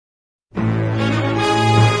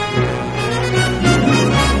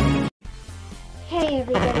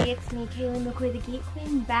everybody, it's me, Kaylin McCoy, the Geek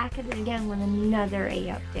Queen, back at it again with another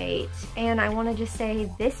update. And I want to just say,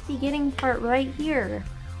 this beginning part right here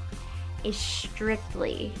is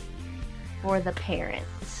strictly for the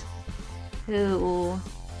parents who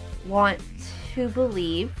want to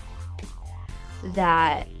believe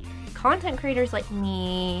that content creators like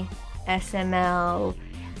me, SML,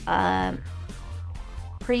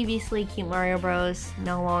 previously Cute Mario Bros,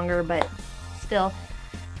 no longer, but still,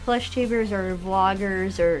 plush tubers or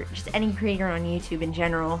vloggers or just any creator on YouTube in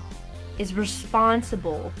general is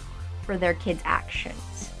responsible for their kids'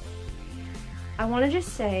 actions. I want to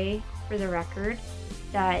just say for the record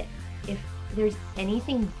that if there's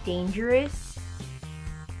anything dangerous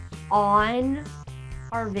on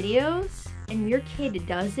our videos and your kid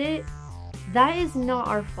does it, that is not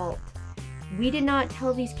our fault. We did not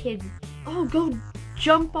tell these kids, oh, go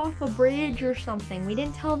jump off a bridge or something. We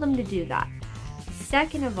didn't tell them to do that.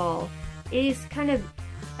 Second of all, it is kind of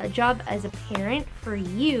a job as a parent for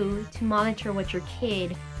you to monitor what your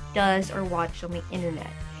kid does or watches on the internet.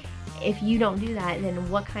 If you don't do that, then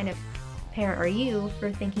what kind of parent are you for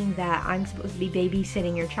thinking that I'm supposed to be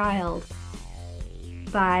babysitting your child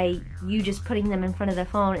by you just putting them in front of the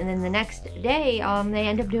phone, and then the next day they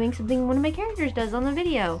end up doing something one of my characters does on the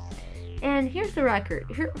video. And here's the record.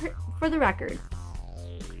 For the record,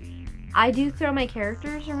 I do throw my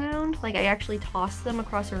characters around, like I actually toss them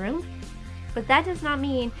across a room, but that does not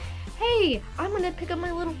mean, hey, I'm gonna pick up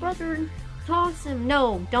my little brother and toss him.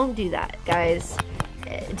 No, don't do that, guys.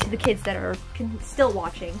 To the kids that are still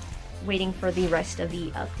watching, waiting for the rest of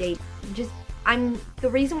the update, the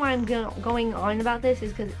reason why I'm going on about this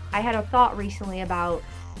is because I had a thought recently about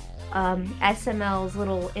SML's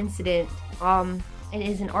little incident. It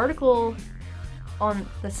is an article on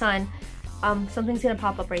The Sun. Something's gonna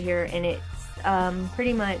pop up right here, and it's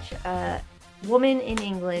pretty much a woman in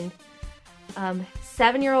England. The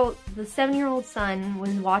 7-year-old son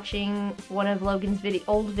was watching one of Logan's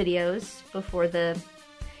old videos before the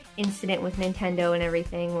incident with Nintendo and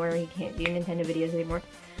everything, where he can't do Nintendo videos anymore.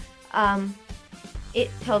 It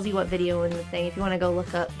tells you what video in the thing. If you want to go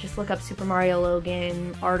just look up Super Mario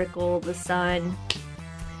Logan article, The Sun,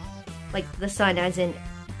 like The Sun as in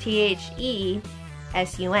THESUN,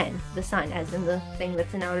 the sun, as in the thing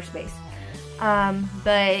that's in outer space.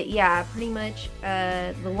 But yeah, pretty much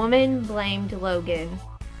the woman blamed Logan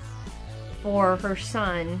for her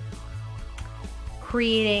son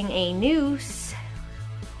creating a noose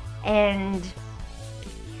and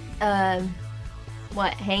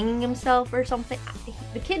hanging himself or something.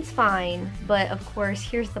 The kid's fine, but of course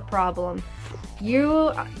here's the problem.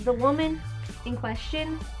 The woman in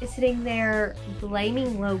question is sitting there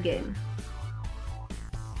blaming Logan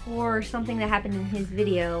for something that happened in his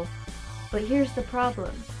video, but here's the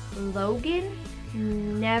problem. Logan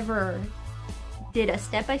never did a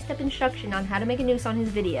step-by-step instruction on how to make a noose on his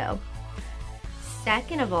video.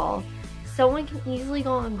 Second of all, someone can easily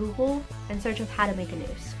go on Google and search up how to make a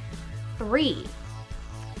noose. 3,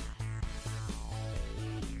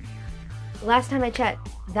 last time I checked,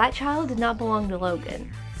 that child did not belong to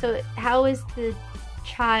Logan. So how is the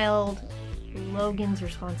child Logan's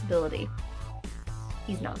responsibility?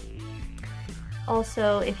 He's not.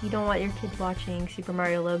 Also, if you don't want your kids watching Super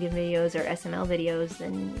Mario Logan videos or SML videos,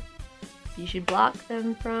 then you should block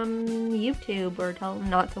them from YouTube or tell them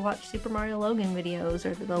not to watch Super Mario Logan videos,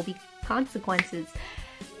 or there'll be consequences.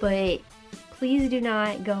 But please do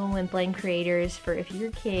not go and blame creators for if your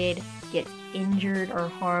kid gets injured or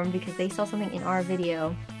harmed because they saw something in our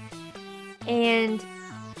video. And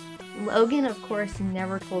Logan, of course,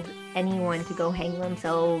 never told anyone to go hang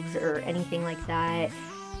themselves or anything like that.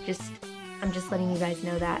 I'm just letting you guys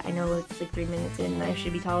know that. I know it's like 3 minutes in and I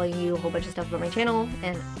should be telling you a whole bunch of stuff about my channel,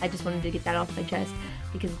 and I just wanted to get that off my chest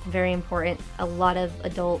because it's very important. A lot of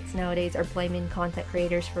adults nowadays are blaming content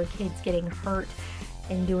creators for kids getting hurt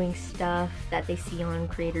and doing stuff that they see on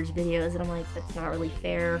creators' videos, and I'm like, that's not really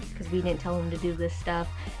fair because we didn't tell them to do this stuff.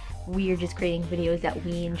 We are just creating videos that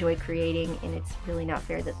we enjoy creating, and it's really not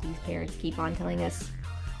fair that these parents keep on telling us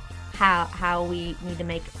how we need to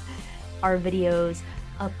make our videos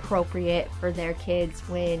appropriate for their kids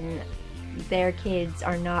when their kids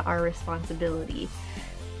are not our responsibility.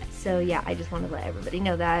 So yeah, I just want to let everybody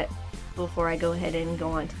know that before I go ahead and go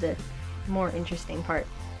on to the more interesting part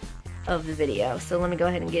of the video. So let me go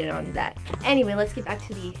ahead and get it onto that. Anyway, let's get back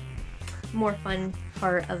to the more fun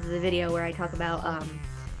part of the video where I talk about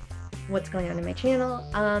what's going on in my channel.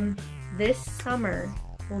 This summer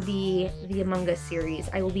will be the Among Us series.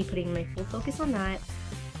 I will be putting my full focus on that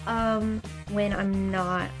when I'm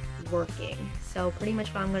not working. So pretty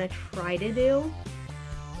much what I'm going to try to do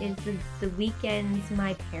is the weekends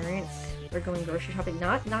my parents are going grocery shopping.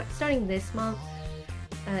 Not starting this month.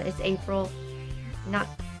 It's April.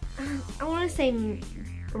 I want to say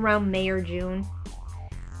around May or June.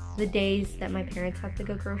 The days that my parents have to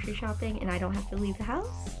go grocery shopping and I don't have to leave the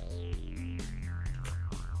house.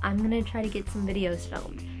 I'm gonna try to get some videos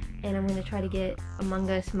filmed. And I'm gonna try to get Among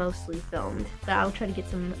Us mostly filmed. But I'll try to get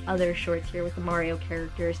some other shorts here with the Mario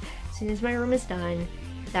characters. As soon as my room is done,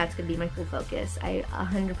 that's gonna be my full focus. I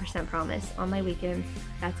 100% promise. On my weekends,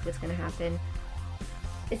 that's what's gonna happen.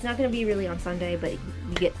 It's not gonna be really on Sunday, but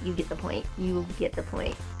you get the point. You get the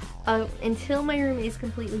point. Until my room is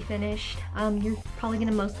completely finished, you're probably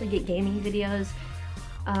gonna mostly get gaming videos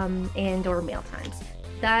and or mail times.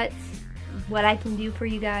 That's what I can do for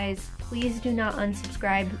you guys. Please do not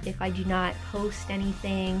unsubscribe if I do not post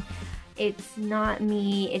anything. It's not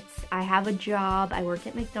me. I have a job. I work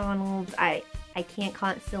at McDonald's. I can't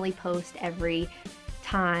constantly post every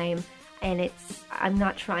time, and I'm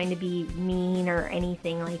not trying to be mean or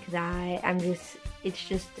anything like that. It's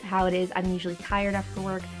just how it is. I'm usually tired after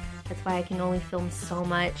work. That's why I can only film so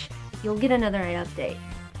much. You'll get another eye update.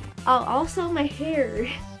 Oh, also my hair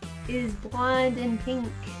is blonde and pink.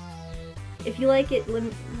 If you like it,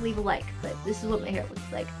 leave a like, but this is what my hair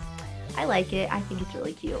looks like. I like it. I think it's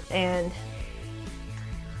really cute, and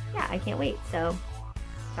yeah, I can't wait. So,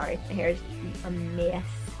 sorry, my hair is a mess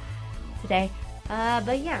today.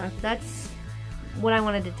 But yeah, that's what I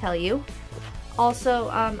wanted to tell you. Also,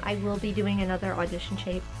 I will be doing another audition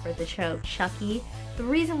tape for the show Chucky. The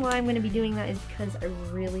reason why I'm going to be doing that is because I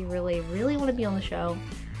really, really, really want to be on the show.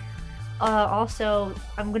 Also,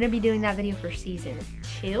 I'm going to be doing that video for season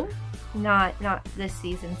 2. Not this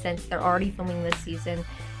season, since they're already filming this season,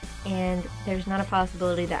 and there's not a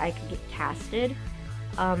possibility that I could get casted,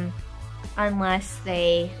 unless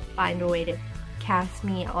they find a way to cast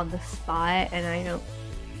me on the spot, and I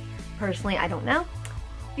don't know.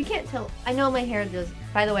 You can't tell. I know my hair does.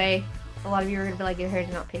 By the way, a lot of you are gonna be like, your hair is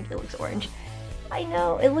not pink, it looks orange. I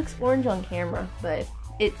know, it looks orange on camera, but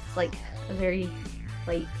it's like a very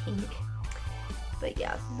light pink. But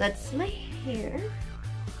yeah, that's my hair.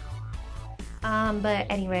 But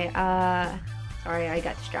anyway, sorry, I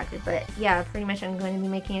got distracted, but yeah, pretty much I'm going to be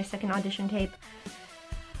making a second audition tape.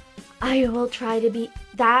 I will try to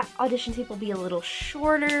that audition tape will be a little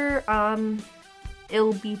shorter.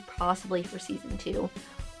 It'll be possibly for season 2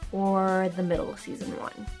 or the middle of season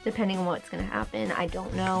 1, depending on what's gonna happen. I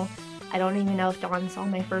don't know. I don't even know if Dawn saw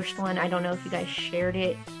my first one. I don't know if you guys shared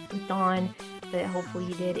it with Dawn, but hopefully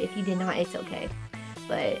you did. If you did not, it's okay.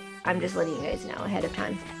 But I'm just letting you guys know ahead of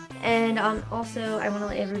time. And also, I want to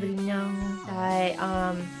let everybody know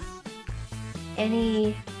that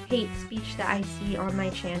any hate speech that I see on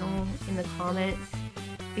my channel in the comments,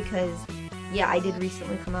 because yeah, I did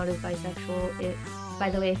recently come out as bisexual. By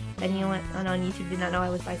the way, if anyone on YouTube did not know I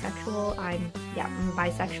was bisexual, I'm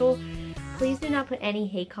bisexual. Please do not put any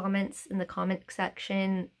hate comments in the comment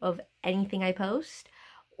section of anything I post,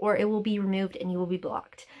 or it will be removed and you will be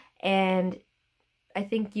blocked. And I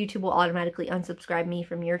think YouTube will automatically unsubscribe me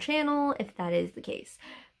from your channel if that is the case.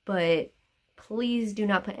 But please do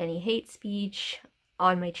not put any hate speech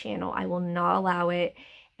on my channel. I will not allow it.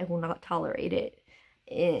 I will not tolerate it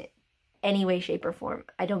in any way, shape, or form.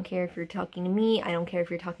 I don't care if you're talking to me. I don't care if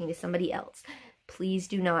you're talking to somebody else. Please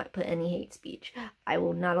do not put any hate speech. I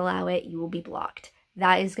will not allow it. You will be blocked.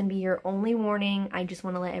 That is going to be your only warning. I just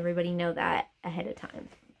want to let everybody know that ahead of time.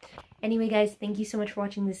 Anyway, guys, thank you so much for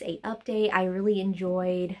watching this 8 update. I really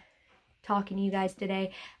enjoyed talking to you guys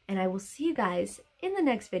today, and I will see you guys in the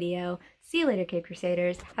next video. See you later, Cape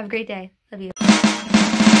Crusaders. Have a great day. Love you.